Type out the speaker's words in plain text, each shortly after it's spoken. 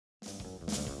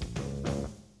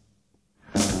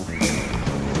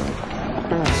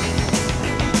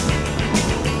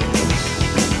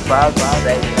proud to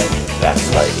say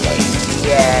BackSliding.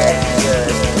 yes,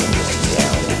 good.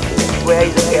 Where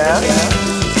is the girl?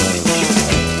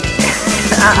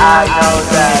 I know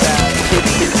that.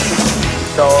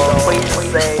 So please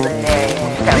say the name.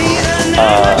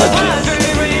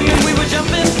 We were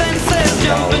jumping fences,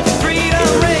 jumping to freedom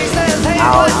races. Hey,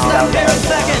 what's up here a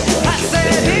second? I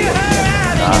said, here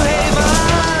at New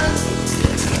Haven.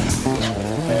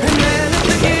 And then at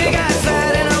the gig I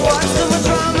sat and I watched them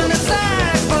drum and the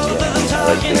sax. Both of them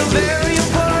talking, very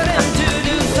important to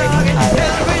do talking.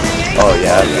 Everything Oh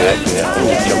yeah, yeah.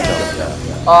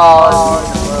 Oh,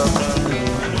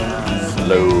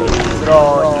 Slow.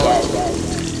 slow, yes.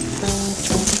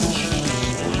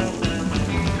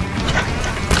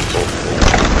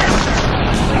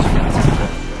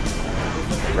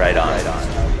 Right on.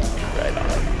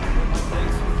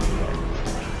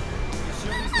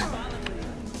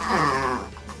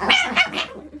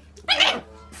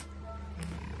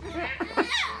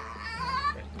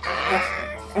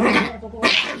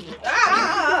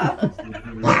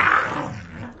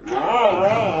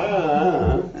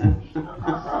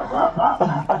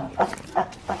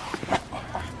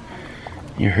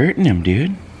 You're hurting him,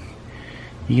 dude.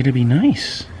 You gotta be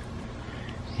nice.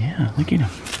 Yeah, look at him.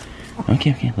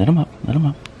 Okay, let him up.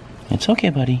 It's okay,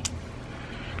 buddy.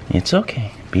 It's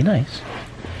okay. Be nice.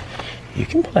 You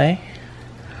can play.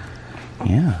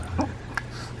 Yeah.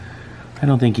 I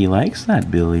don't think he likes that,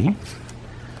 Billy.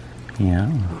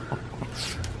 Yeah.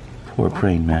 Poor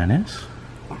praying mantis.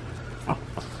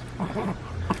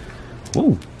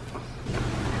 Whoa.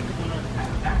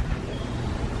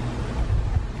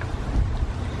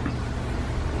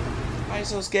 Hi,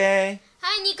 Sosuke.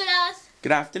 Hi, Nicholas.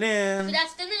 Good afternoon. Good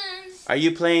afternoon. Are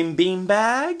you playing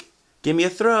beanbag? Give me a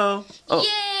throw. Oh.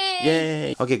 Yay!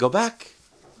 Yay. Okay, go back.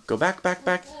 Go back.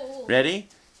 Ready?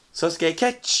 Sosuke,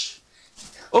 catch.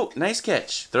 Oh, nice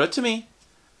catch. Throw it to me.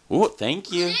 Oh,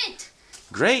 thank you.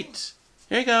 Great.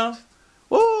 Here you go.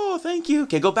 Oh, thank you.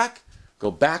 Okay, go back.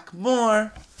 Go back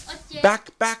more. Okay. Back.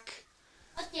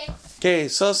 Okay. Okay,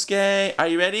 Sosuke, are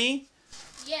you ready?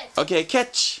 Yes. Okay,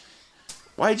 catch.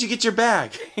 Why'd you get your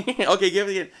bag? Okay, give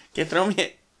it again. Okay, throw me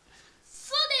it.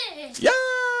 So there.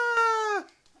 Yeah!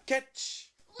 Catch.